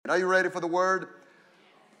Are you ready for the word?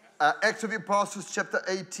 Acts of the Apostles, chapter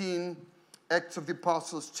 18. Acts of the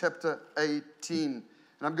Apostles, chapter 18. And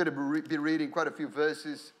I'm going to be reading quite a few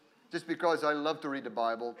verses just because I love to read the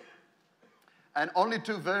Bible. And only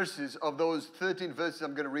 2 verses of those 13 verses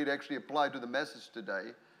I'm going to read actually apply to the message today.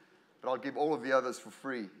 But I'll give all of the others for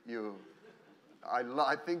free.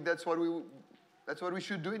 I think that's what we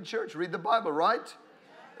should do in church. Read the Bible, right?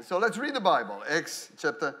 So let's read the Bible. Acts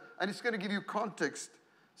chapter, and it's going to give you context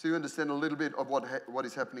so you understand a little bit of what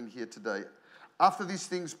is happening here today. After these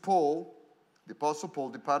things, Paul, the Apostle Paul,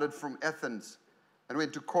 departed from Athens and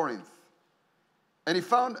went to Corinth. And he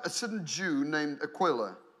found a certain Jew named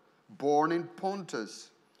Aquila, born in Pontus,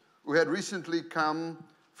 who had recently come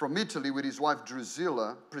from Italy with his wife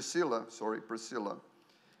Priscilla,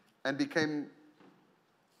 and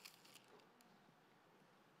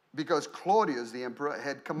because Claudius, the emperor,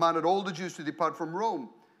 had commanded all the Jews to depart from Rome,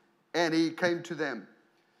 and he came to them.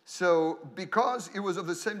 So, because he was of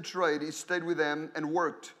the same trade, he stayed with them and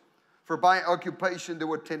worked, for by occupation they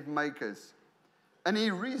were tent makers. And he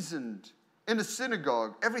reasoned in the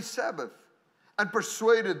synagogue every Sabbath, and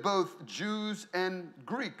persuaded both Jews and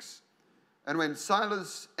Greeks. And when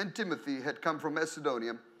Silas and Timothy had come from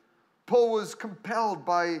Macedonia, Paul was compelled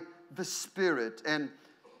by the Spirit and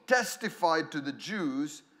testified to the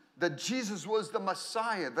Jews that Jesus was the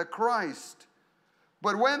Messiah, the Christ.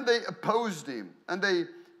 But when they opposed him and they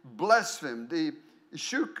blasphemed, he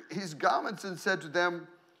shook his garments and said to them,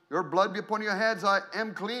 "Your blood be upon your heads. I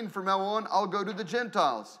am clean from now on. I'll go to the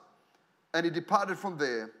Gentiles." And he departed from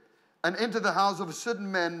there and entered the house of a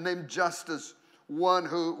certain man named Justus, one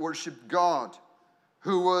who worshipped God,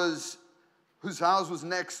 whose house was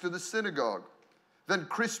next to the synagogue. Then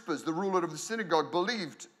Crispus, the ruler of the synagogue,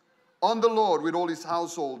 believed on the Lord with all his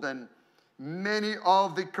household, and many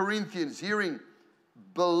of the Corinthians, hearing,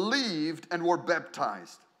 believed and were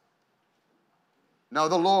baptized. Now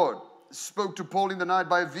the Lord spoke to Paul in the night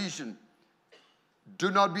by a vision. "Do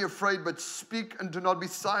not be afraid, but speak and do not be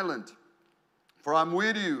silent. For I am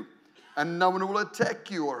with you, and no one will attack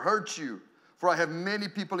you or hurt you. For I have many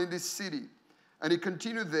people in this city." And he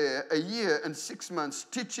continued there 1 year and 6 months,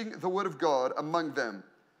 teaching the word of God among them.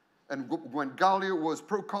 And when Gallio was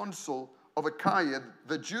proconsul of Achaia,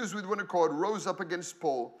 the Jews with one accord rose up against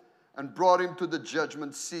Paul and brought him to the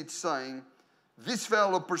judgment seat, saying, "This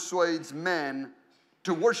fellow persuades men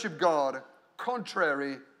to worship God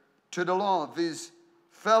contrary to the law." This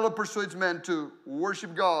fellow persuades men to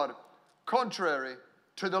worship God contrary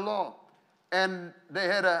to the law. And they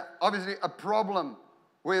had obviously a problem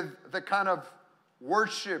with the kind of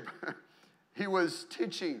worship he was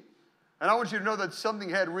teaching. And I want you to know that something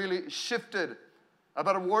had really shifted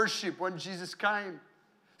about worship when Jesus came.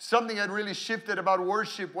 Something had really shifted about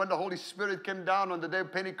worship when the Holy Spirit came down on the day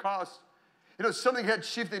of Pentecost. Something had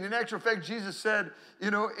shifted. In actual fact, Jesus said,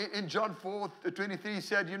 in John 4:23, he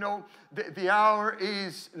said, the hour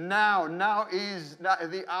is now. Now is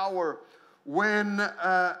the hour when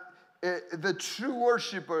the true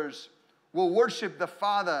worshipers will worship the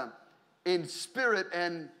Father in spirit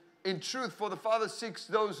and in truth. For the Father seeks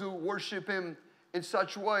those who worship Him in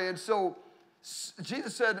such a way. And so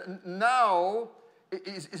Jesus said now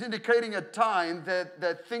is indicating a time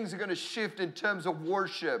that things are going to shift in terms of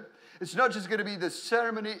worship. It's not just going to be the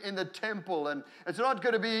ceremony in the temple, and it's not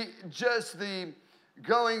going to be just the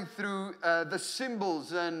going through the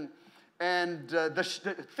symbols and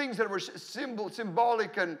the things that were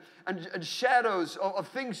symbolic and shadows of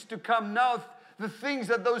things to come. Now the things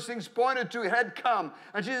that those things pointed to had come.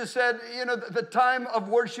 And Jesus said, the time of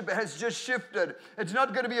worship has just shifted. It's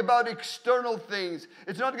not going to be about external things.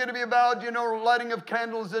 It's not going to be about, lighting of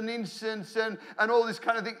candles and incense and all this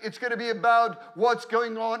kind of thing. It's going to be about what's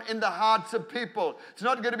going on in the hearts of people. It's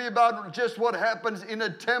not going to be about just what happens in a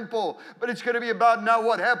temple, but it's going to be about now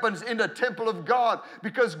what happens in the temple of God,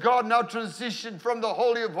 because God now transitioned from the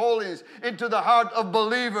Holy of Holies into the heart of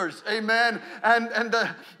believers. Amen. And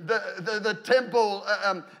the temple,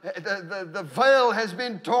 the veil has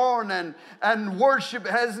been torn, and worship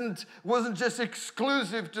wasn't just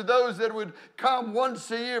exclusive to those that would come once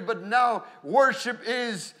a year, but now worship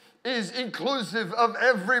is inclusive of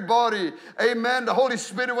everybody. Amen. The Holy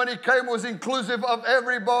Spirit, when He came, was inclusive of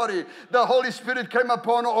everybody. The Holy Spirit came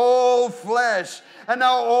upon all flesh, and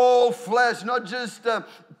now all flesh, not just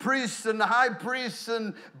priests and high priests,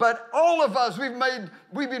 but all of us,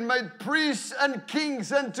 we've been made priests and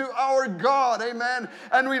kings unto our God. Amen.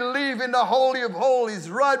 And we live in the Holy of Holies,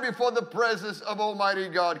 right before the presence of Almighty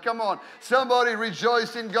God. Come on, somebody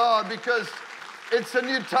rejoice in God, because it's a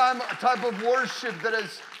new type of worship that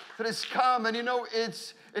has come. And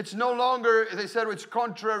it's no longer, they said, it's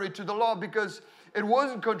contrary to the law, because It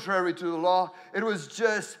wasn't contrary to the law. It was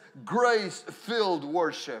just grace-filled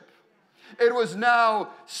worship. It was now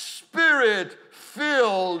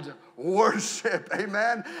Spirit-filled worship.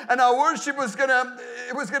 Amen. And our worship was gonna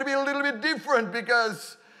be a little bit different,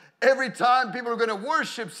 because every time people were gonna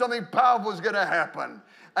worship, something powerful was gonna happen.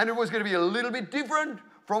 And it was gonna be a little bit different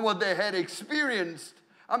from what they had experienced.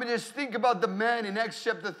 I mean, just think about the man in Acts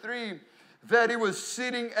chapter 3, that he was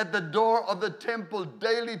sitting at the door of the temple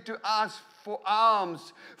daily to ask for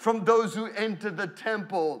alms from those who entered the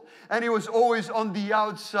temple. And he was always on the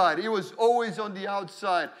outside. He was always on the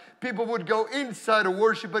outside. People would go inside to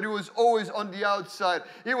worship, but he was always on the outside.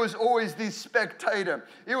 He was always the spectator.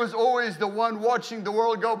 He was always the one watching the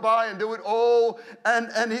world go by, and they would all,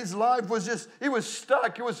 and his life was just, he was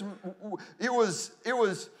stuck. He was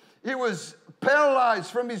paralyzed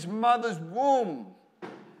from his mother's womb.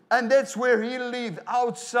 And that's where he lived,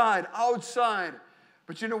 outside.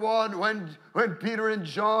 But you know what? When Peter and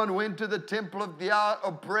John went to the temple of the hour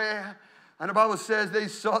of prayer, and the Bible says they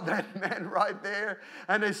saw that man right there,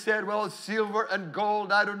 and they said, well, silver and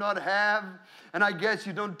gold I do not have, and I guess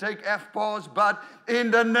you don't take F-pause, but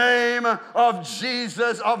in the name of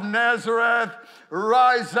Jesus of Nazareth,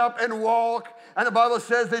 rise up and walk. And the Bible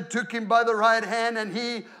says they took him by the right hand, and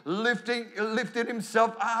he lifted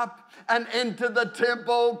himself up and entered the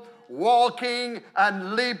temple, walking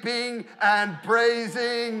and leaping and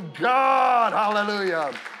praising God.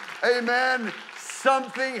 Hallelujah. Amen.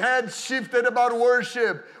 Something had shifted about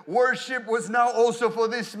worship. Worship was now also for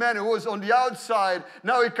this man who was on the outside.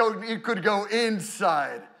 Now he could go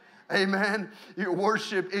inside. Amen.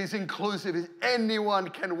 Worship is inclusive. Anyone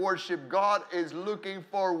can worship. God is looking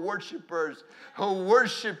for worshipers who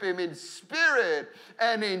worship Him in spirit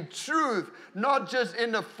and in truth, not just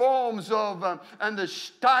in the forms of and the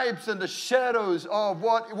types and the shadows of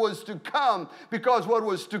what was to come, because what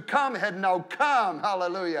was to come had now come.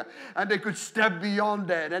 Hallelujah. And they could step beyond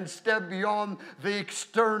that and step beyond the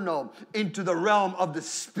external into the realm of the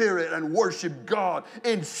spirit and worship God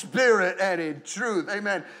in spirit and in truth.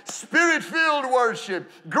 Amen. Spirit-filled worship,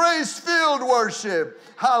 grace-filled worship.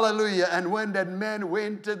 Hallelujah. And when that man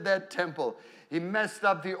went to that temple, he messed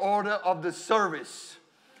up the order of the service.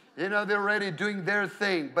 You know, they're already doing their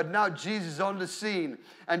thing, but now Jesus is on the scene,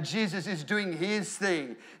 and Jesus is doing His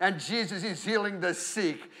thing, and Jesus is healing the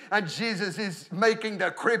sick, and Jesus is making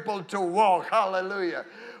the crippled to walk. Hallelujah.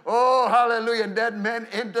 Oh, hallelujah. And that man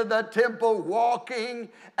entered the temple walking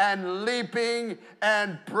and leaping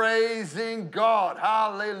and praising God.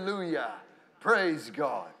 Hallelujah. Praise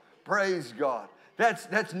God. Praise God.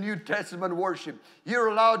 That's New Testament worship. You're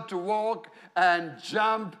allowed to walk and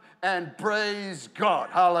jump and praise God.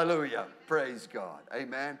 Hallelujah. Praise God.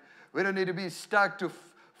 Amen. We don't need to be stuck to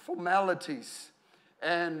formalities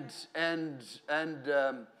and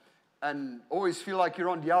always feel like you're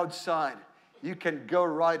on the outside. You can go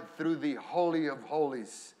right through the Holy of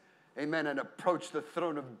Holies. Amen. And approach the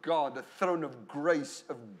throne of God, the throne of grace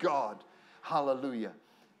of God. Hallelujah.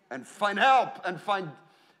 And find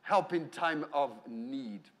help in time of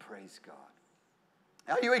need. Praise God.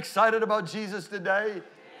 Are you excited about Jesus today?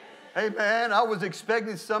 Amen. I was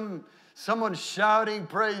expecting someone shouting,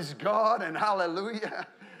 praise God and hallelujah.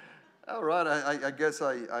 All right. I guess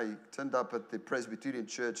I turned up at the Presbyterian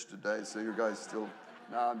church today, so you guys still...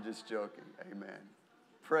 No, I'm just joking. Amen.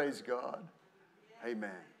 Praise God.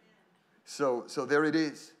 Amen. So there it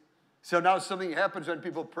is. So now something happens when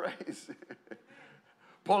people praise.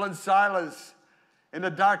 Paul and Silas, in the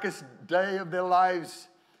darkest day of their lives,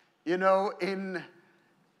 you know, in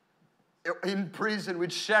prison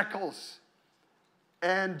with shackles.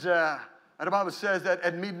 And the Bible says that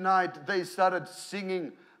at midnight they started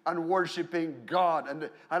singing and worshiping God. And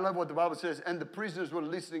I love what the Bible says. And the prisoners were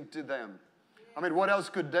listening to them. I mean, what else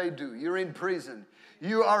could they do? You're in prison.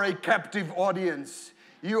 You are a captive audience.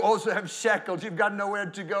 You also have shackles. You've got nowhere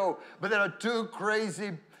to go. But there are two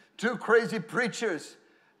crazy preachers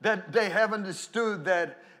that they have understood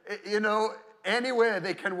that, you know, anywhere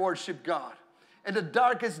they can worship God. In the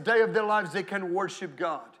darkest day of their lives, they can worship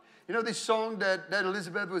God. You know, this song that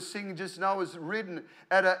Elizabeth was singing just now was written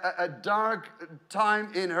at a dark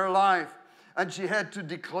time in her life. And she had to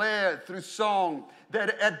declare through song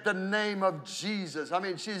that at the name of Jesus, I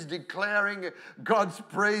mean, she's declaring God's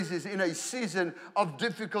praises in a season of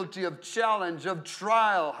difficulty, of challenge, of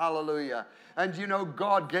trial. Hallelujah. And you know,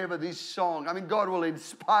 God gave her this song. I mean, God will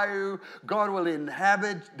inspire you. God will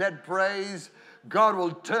inhabit that praise. God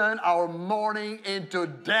will turn our mourning into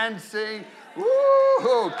dancing.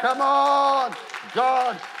 Woo! Come on.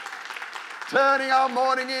 God turning our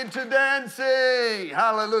mourning into dancing.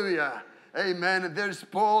 Hallelujah. Amen. And there's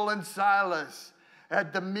Paul and Silas.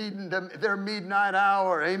 at their midnight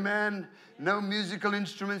hour. Amen. No musical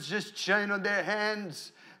instruments, just chain on their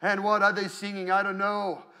hands. And what are they singing? I don't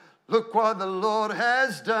know. Look what the Lord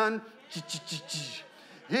has done.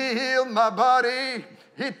 He healed my body.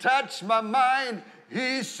 He touched my mind.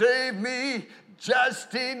 He saved me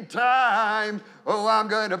just in time. Oh, I'm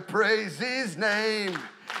going to praise His name.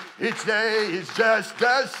 Each day is just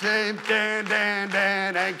the same. Dan, dan,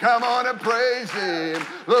 dan, and come on and praise Him.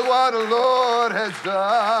 Look what the Lord has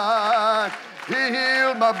done. He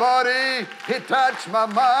healed my body. He touched my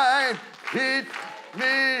mind. He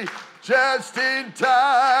me just in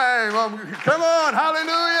time. Come on,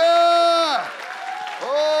 hallelujah.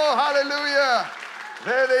 Oh, hallelujah.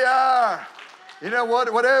 There they are. You know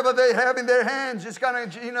what? Whatever they have in their hands, just kind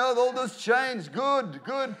of, you know, all those chains. Good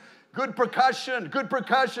percussion. Good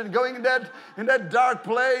percussion going in that dark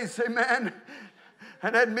place. Amen.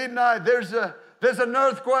 And at midnight, there's an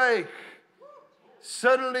earthquake.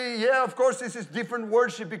 Suddenly, yeah, of course, this is different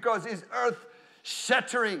worship because it's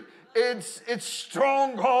earth-shattering. It's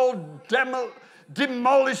stronghold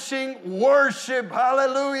demolishing worship.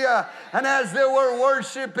 Hallelujah. And as they were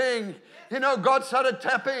worshiping, you know, God started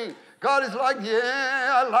tapping. God is like,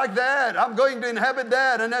 yeah, I like that. I'm going to inhabit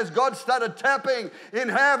that. And as God started tapping in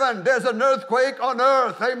heaven, there's an earthquake on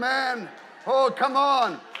earth. Amen. Oh, come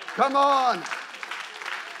on. Come on.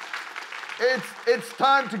 It's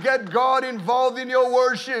time to get God involved in your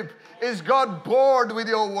worship. Is God bored with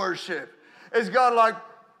your worship? Is God like,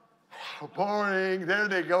 boring, there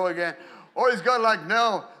they go again? Or is God like,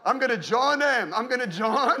 no, I'm going to join them. I'm going to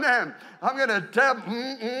join them. I'm going to tap,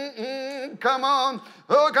 come on.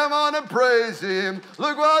 Oh, come on and praise Him.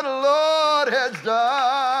 Look what the Lord has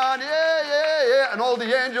done. Yeah, yeah, yeah. And all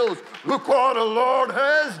the angels, look what the Lord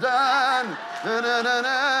has done. Na, na, na,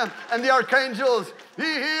 na. And the archangels, He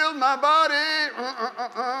healed my body.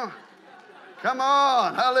 Come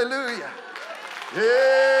on, hallelujah.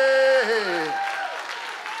 Hey,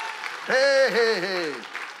 hey, hey, hey.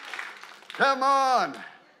 Come on.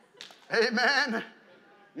 Amen.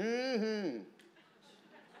 Mm-hmm.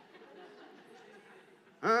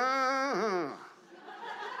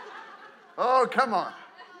 Oh, come on.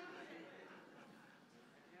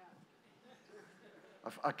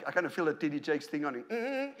 I kind of feel a T.D. Jakes thing on it.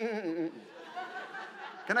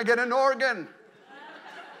 Can I get an organ?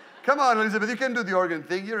 Come on, Elizabeth, you can do the organ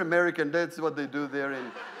thing. You're American. That's what they do there.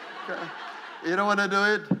 You don't want to do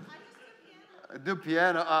it? Do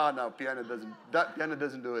piano. Oh, no, piano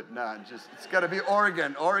doesn't do it. No, it's got to be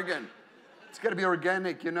organ. It's got to be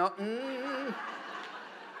organic, you know.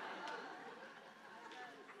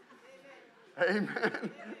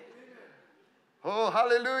 Amen. Oh,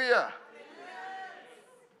 hallelujah.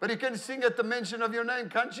 But you can sing at the mention of your name,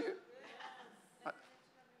 can't you?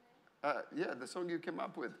 Yeah, the song you came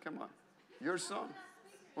up with. Come on. Your song.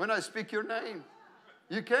 When I speak your name,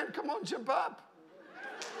 you can. Come on, jump up.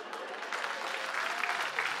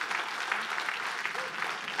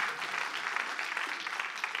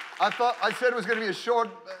 I said it was going to be a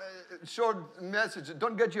short message.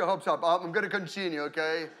 Don't get your hopes up. I'm going to continue,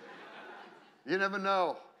 okay? You never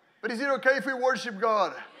know. But is it okay if we worship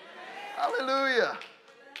God? Hallelujah.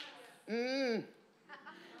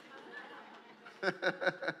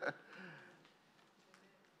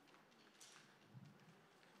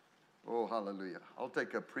 Oh, hallelujah. I'll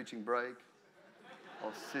take a preaching break.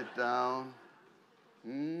 I'll sit down.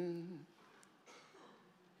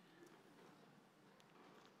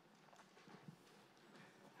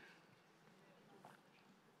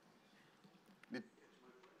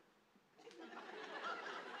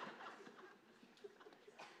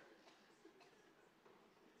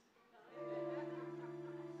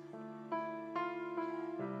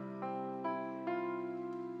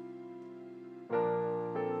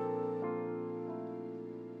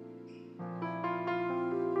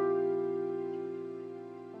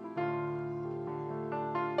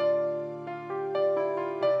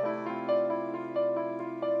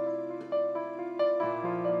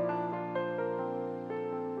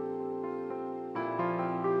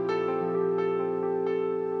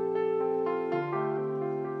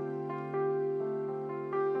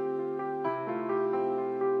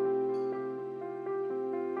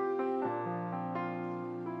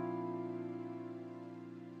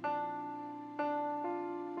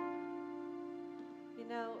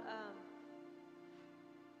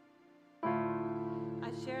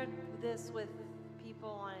 I shared this with people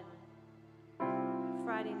on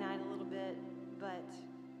Friday night a little bit,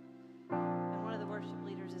 and one of the worship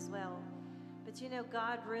leaders as well. But you know,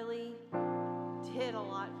 God really did a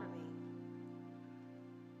lot for me.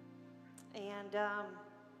 And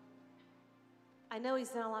I know He's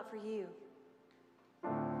done a lot for you.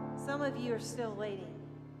 Some of you are still waiting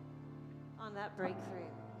on that breakthrough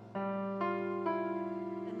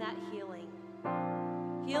and that healing.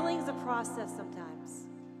 Healing's a process sometimes.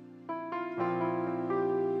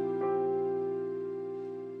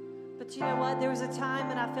 But you know what? There was a time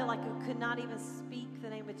when I felt like I could not even speak the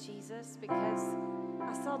name of Jesus because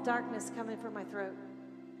I saw darkness coming from my throat.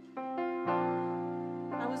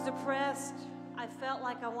 I was depressed. I felt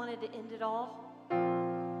like I wanted to end it all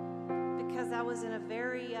because I was in a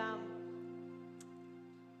very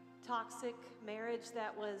toxic marriage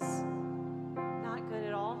that was not good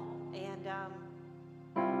at all. And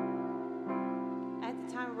at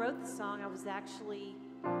the time I wrote the song, I was actually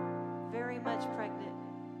very much pregnant.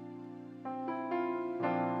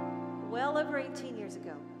 Well over 18 years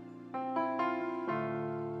ago.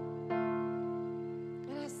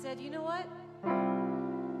 And I said, you know what?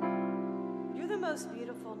 You're the most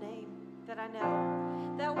beautiful name that I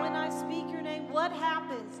know. That when I speak your name, what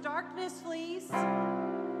happens? Darkness flees.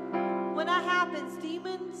 When that happens,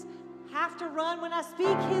 demons have to run when I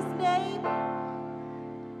speak his name.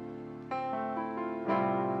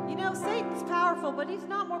 You know, Satan's powerful, but he's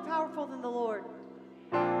not more powerful than the Lord.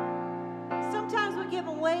 Sometimes we give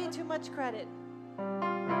him way too much credit.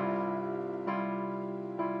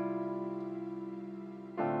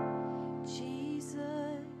 Jesus,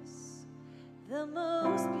 the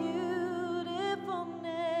most beautiful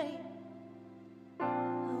name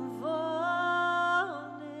of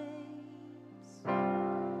all names.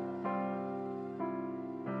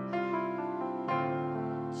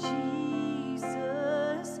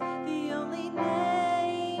 Jesus, the only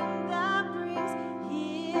name that brings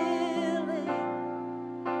healing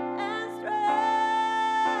and strength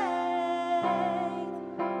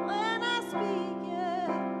when I speak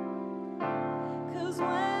it. 'Cause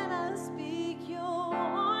when I speak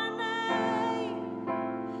your name,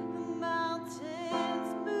 the mountains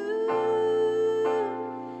move,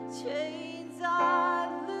 chains are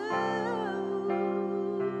loose.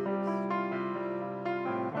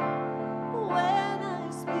 When I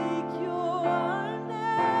speak your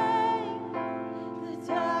name, the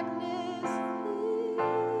darkness flees.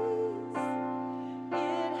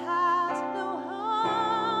 It has no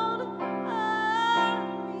hold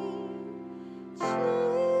on me.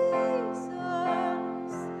 Jesus,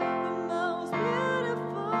 the most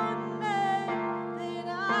beautiful name that I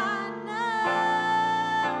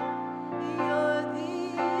know. You're the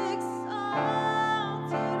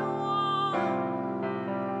exalted one.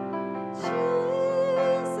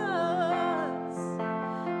 Jesus,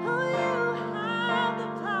 oh, you have the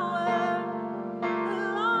power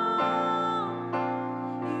alone.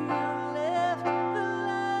 You lift the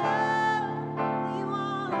lonely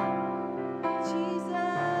one, Jesus.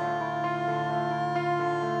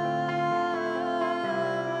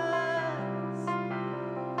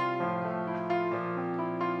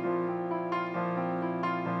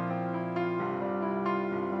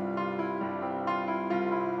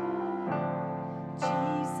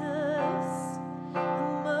 Jesus, the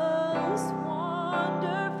most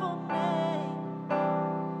wonderful name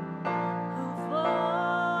of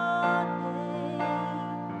all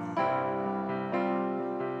names.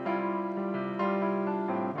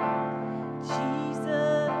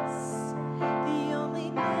 Jesus, the only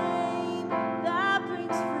name that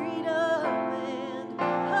brings freedom and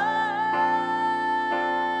hope.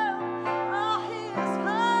 Oh, his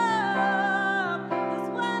hope is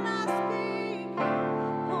when I speak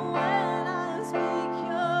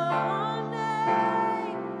your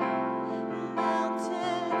name.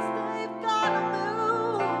 Mountains, they've gotta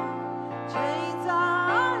move. Chains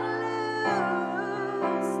are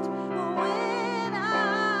loosed when I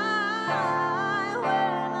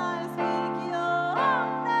speak your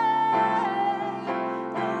name.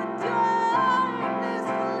 The darkness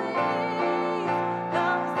flees,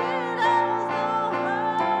 'cause it has no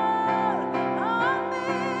hold on me.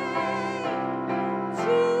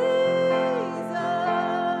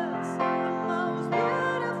 Jesus, the most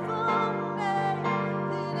beautiful name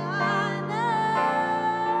that I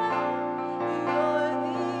know. You're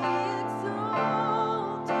the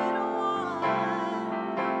exalted one.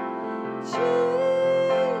 Jesus,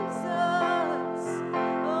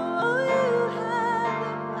 oh, you have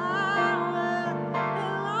the power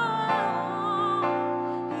alone.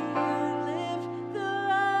 You lift the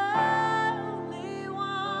lonely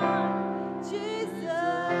one, Jesus.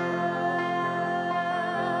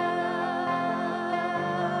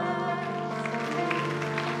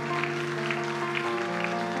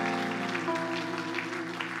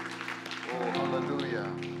 Oh, hallelujah.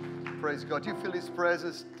 Praise God. You feel his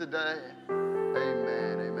presence today?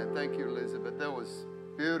 Amen. Amen. Thank you, Elizabeth. That was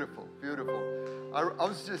beautiful. Beautiful. I was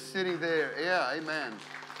was just sitting there. Yeah, amen.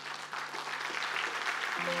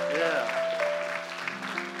 Yeah.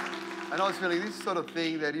 And I was feeling this sort of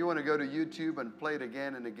thing that you want to go to YouTube and play it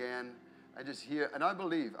again and again. I just hear, and I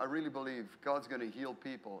really believe God's going to heal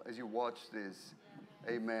people as you watch this.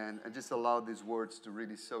 Amen. And just allow these words to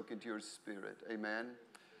really soak into your spirit. Amen.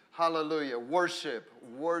 Hallelujah. Worship,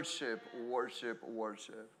 worship, worship,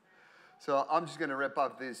 worship. So I'm just going to wrap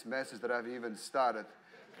up this message that I've even started.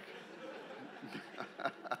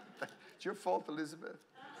 It's your fault, Elizabeth.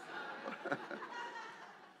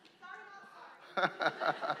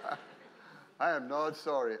 I am not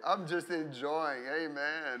sorry. I'm just enjoying.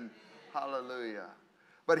 Amen. Hallelujah.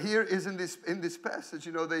 But here is in this passage,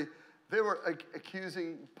 you know, they were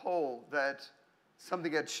accusing Paul that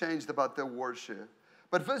something had changed about their worship.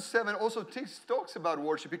 But verse 7 also talks about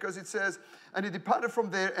worship, because it says, and he departed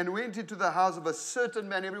from there and went into the house of a certain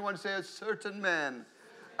man. Everyone say a certain man.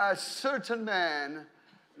 A certain man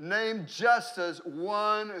named Justus,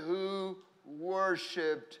 one who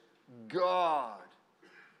worshiped God.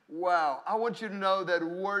 Wow. I want you to know that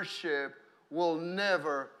worship will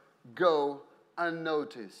never go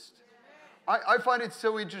unnoticed. I find it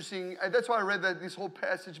so interesting. That's why I read this whole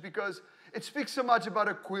passage, because it speaks so much about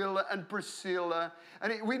Aquila and Priscilla.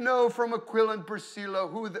 And we know from Aquila and Priscilla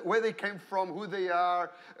where they came from, who they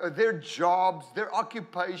are, their jobs, their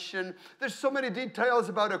occupation. There's so many details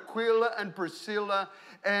about Aquila and Priscilla.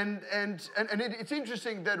 And it's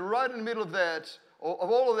interesting that right in the middle of that, of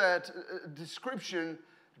all of that description,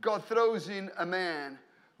 God throws in a man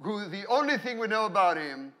who the only thing we know about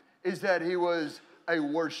him is that he was a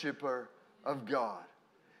worshiper of God.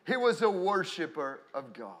 He was a worshiper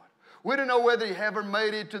of God. We don't know whether he ever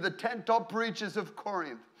made it to the 10 top preachers of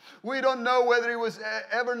Corinth. We don't know whether he was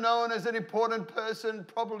ever known as an important person.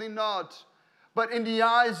 Probably not. But in the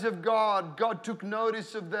eyes of God, God took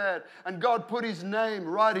notice of that. And God put his name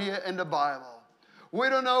right here in the Bible. We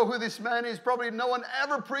don't know who this man is. Probably no one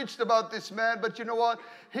ever preached about this man. But you know what?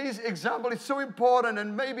 His example is so important.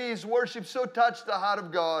 And maybe his worship so touched the heart of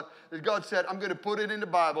God that God said, I'm going to put it in the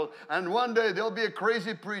Bible. And one day there'll be a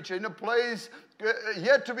crazy preacher in a place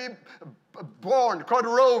yet to be born called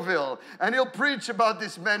Rowville. And he'll preach about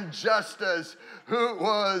this man Justus, who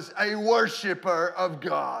was a worshiper of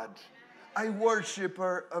God. A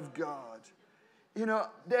worshiper of God. You know,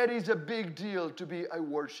 that is a big deal to be a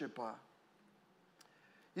worshiper.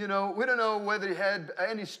 You know, we don't know whether he had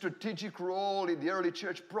any strategic role in the early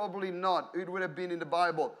church. Probably not. It would have been in the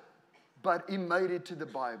Bible. But he made it to the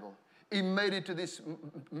Bible. He made it to this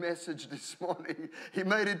message this morning. He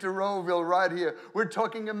made it to Rowville right here. We're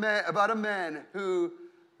talking about a man who,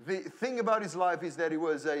 the thing about his life is that he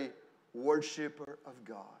was a worshiper of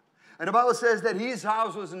God. And the Bible says that his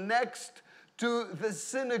house was next to the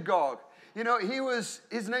synagogue. You know,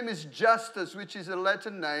 his name is Justus, which is a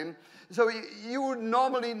Latin name. So you would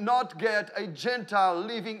normally not get a Gentile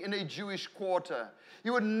living in a Jewish quarter.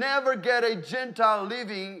 You would never get a Gentile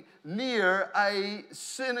living near a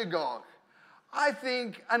synagogue. I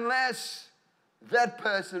think unless that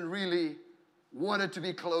person really wanted to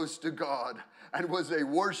be close to God and was a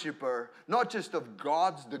worshiper, not just of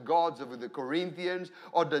gods, the gods of the Corinthians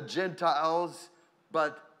or the Gentiles,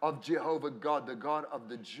 but of Jehovah God, the God of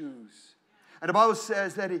the Jews. And the Bible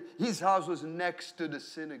says that his house was next to the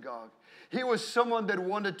synagogue. He was someone that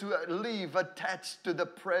wanted to live attached to the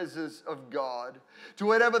presence of God, to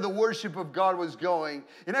wherever the worship of God was going.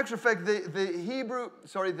 In actual fact,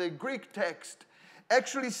 the Greek text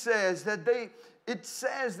actually says that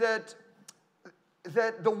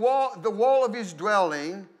the wall of his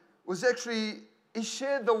dwelling was actually, he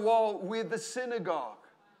shared the wall with the synagogue.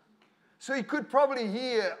 So he could probably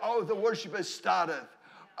hear, the worship has started.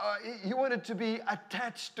 He wanted to be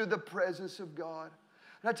attached to the presence of God.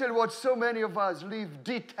 And I tell you what, so many of us live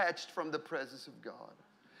detached from the presence of God.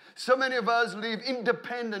 So many of us live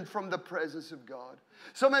independent from the presence of God.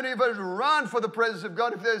 So many of us run for the presence of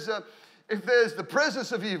God if there's the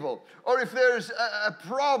presence of evil, or if there's a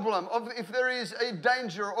problem, or if there is a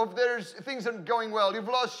danger, or if there's things aren't going well, you've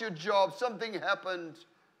lost your job, something happened.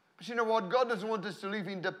 But you know what? God doesn't want us to live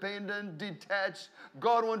independent, detached.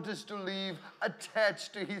 God wants us to live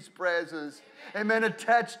attached to his presence. Amen.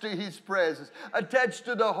 Attached to his presence. Attached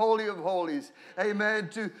to the Holy of Holies.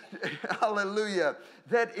 Amen. Hallelujah.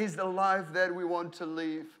 That is the life that we want to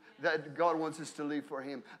live, that God wants us to live for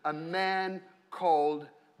him. A man called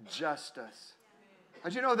Justus.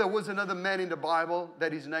 Did you know there was another man in the Bible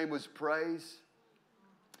that his name was Praise?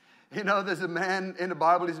 You know, there's a man in the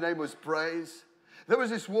Bible, his name was Praise. There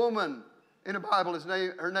was this woman in the Bible,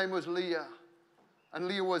 her name was Leah. And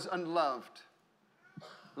Leah was unloved.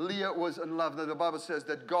 Leah was unloved. The Bible says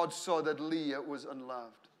that God saw that Leah was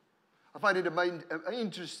unloved. I find it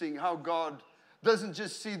interesting how God doesn't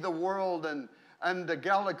just see the world and the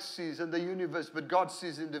galaxies and the universe, but God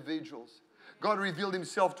sees individuals. God revealed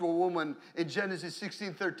himself to a woman in Genesis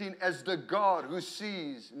 16:13 as the God who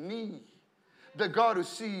sees me. The God who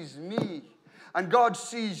sees me. And God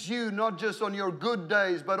sees you not just on your good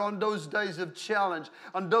days, but on those days of challenge,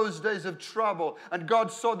 on those days of trouble. And God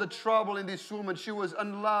saw the trouble in this woman. She was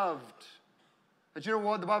unloved. And you know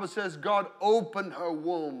what? The Bible says God opened her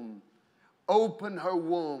womb. Opened her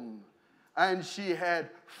womb. And she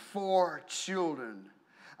had 4 children.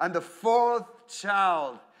 And the 4th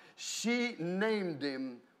child, she named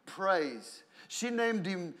him Praise. She named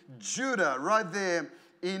him Judah right there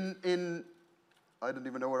in I don't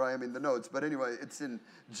even know where I am in the notes, but anyway, it's in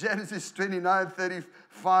Genesis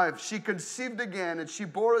 29:35. She conceived again, and she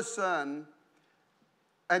bore a son,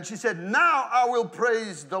 and she said, now I will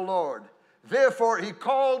praise the Lord. Therefore, he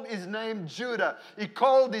called his name Judah. He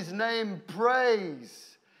called his name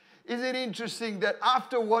Praise. Isn't it interesting that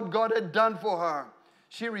after what God had done for her,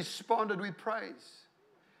 she responded with praise?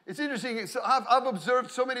 It's interesting. I've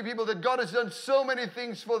observed so many people that God has done so many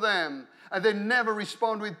things for them, and they never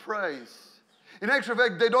respond with praise. In actual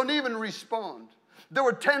fact, they don't even respond. There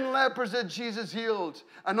were 10 lepers that Jesus healed,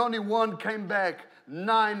 and only 1 came back.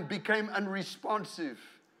 9 became unresponsive.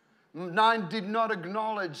 9 did not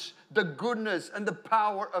acknowledge the goodness and the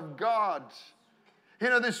power of God. You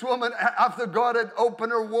know, this woman, after God had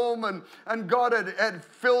opened her womb and God had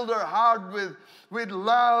filled her heart with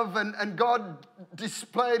love, and God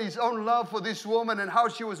displayed his own love for this woman and how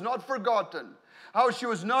she was not forgotten, how she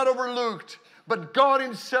was not overlooked, but God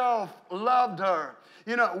himself loved her.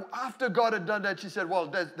 You know, after God had done that, she said, well,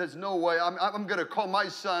 there's no way. I'm going to call my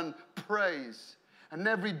son Praise. And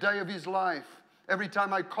every day of his life, every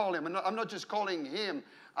time I call him, and I'm not just calling him,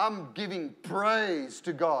 I'm giving praise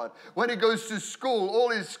to God. When he goes to school, all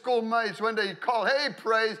his schoolmates, when they call, hey,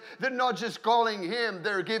 Praise, they're not just calling him,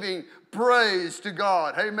 they're giving praise to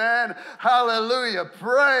God. Amen. Hallelujah.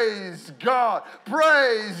 Praise God.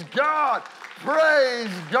 Praise God.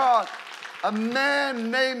 Praise God. A man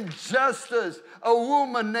named Justus, a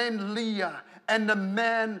woman named Leah, and a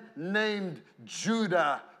man named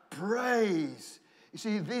Judah. Praise. You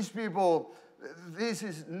see, these people, this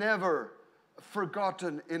is never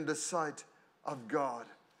forgotten in the sight of God.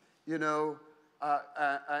 You know,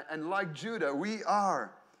 and like Judah, we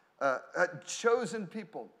are a chosen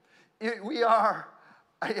people. We are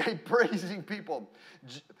a praising people.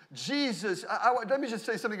 Jesus, let me just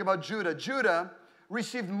say something about Judah. Judah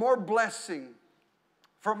received more blessing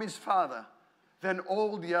from his father than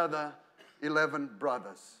all the other 11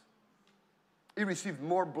 brothers. He received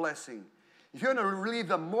more blessing. If you're going to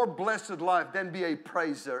live a more blessed life, then be a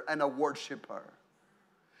praiser and a worshiper.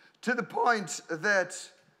 To the point that,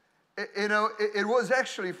 you know, it was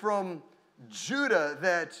actually from Judah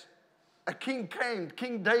that a king came,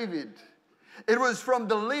 King David. It was from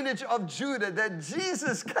the lineage of Judah that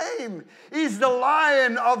Jesus came. He's the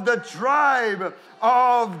Lion of the tribe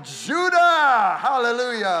of Judah.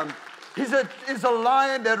 Hallelujah. He's a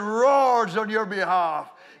lion that roars on your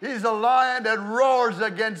behalf. He's a lion that roars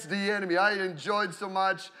against the enemy. I enjoyed so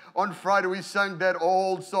much. On Friday we sang that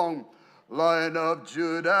old song, Lion of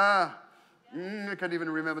Judah. I can't even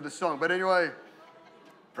remember the song. But anyway,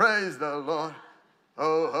 praise the Lord.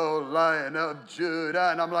 Oh, oh, Lion of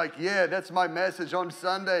Judah. And I'm like, yeah, that's my message on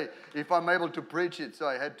Sunday if I'm able to preach it. So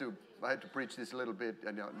I had to preach this a little bit,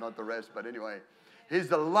 and not the rest, but anyway. He's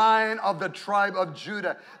the Lion of the tribe of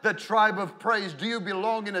Judah, the tribe of praise. Do you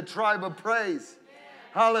belong in a tribe of praise?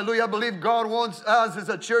 Yeah. Hallelujah. I believe God wants us as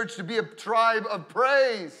a church to be a tribe of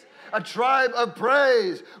praise. A tribe of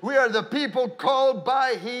praise. We are the people called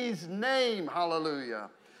by his name. Hallelujah.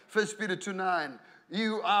 1 Peter 2:9.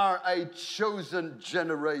 You are a chosen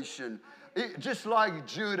generation. Just like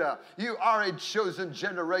Judah, you are a chosen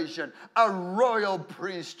generation, a royal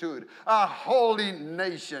priesthood, a holy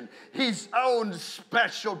nation, his own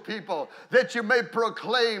special people, that you may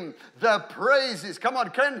proclaim the praises. Come on,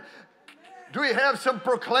 do we have some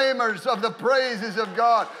proclaimers of the praises of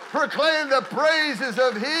God? Proclaim the praises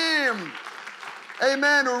of him.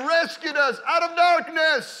 Amen. Who rescued us out of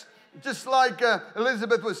darkness. Just like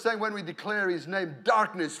Elizabeth was saying, when we declare his name,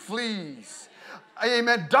 darkness flees.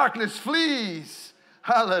 Amen. Darkness flees.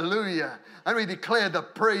 Hallelujah. And we declare the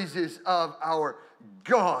praises of our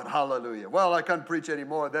God. Hallelujah. Well, I can't preach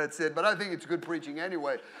anymore. That's it. But I think it's good preaching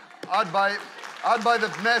anyway. I'd buy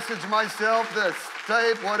the message myself, the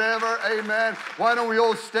tape, whatever. Amen. Why don't we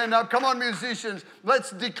all stand up? Come on, musicians.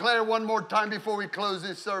 Let's declare one more time before we close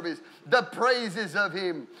this service. The praises of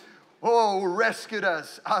him. Oh, who rescued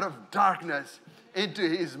us out of darkness into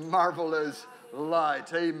his marvelous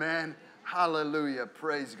light. Amen. Hallelujah.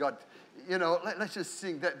 Praise God. You know, let's just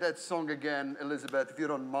sing that song again, Elizabeth, if you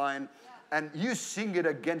don't mind. And you sing it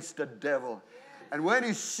against the devil. And when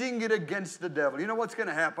you sing it against the devil, you know what's going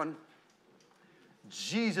to happen?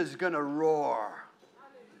 Jesus is going to roar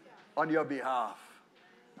on your behalf.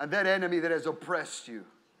 And that enemy that has oppressed you,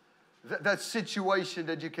 that situation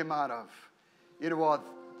that you came out of, you know what?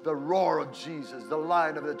 The roar of Jesus, the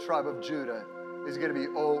Lion of the tribe of Judah, is going to be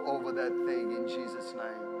all over that thing in Jesus'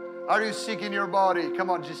 name. Are you sick in your body? Come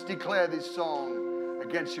on, just declare this song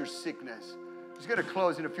against your sickness. It's going to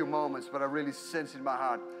close in a few moments, but I really sense in my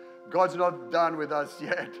heart, God's not done with us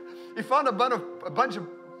yet. He found a bunch of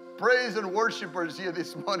praise and worshipers here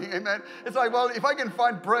this morning, amen. It's like, well, if I can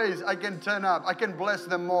find praise, I can turn up. I can bless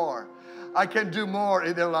them more. I can do more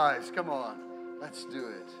in their lives. Come on, let's do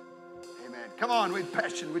it. Amen. Come on, with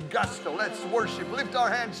passion, with gusto, let's worship. Lift our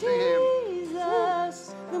hands to Him.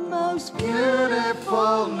 Jesus, the most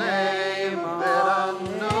beautiful name that I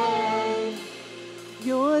know.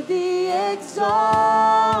 You're the exalted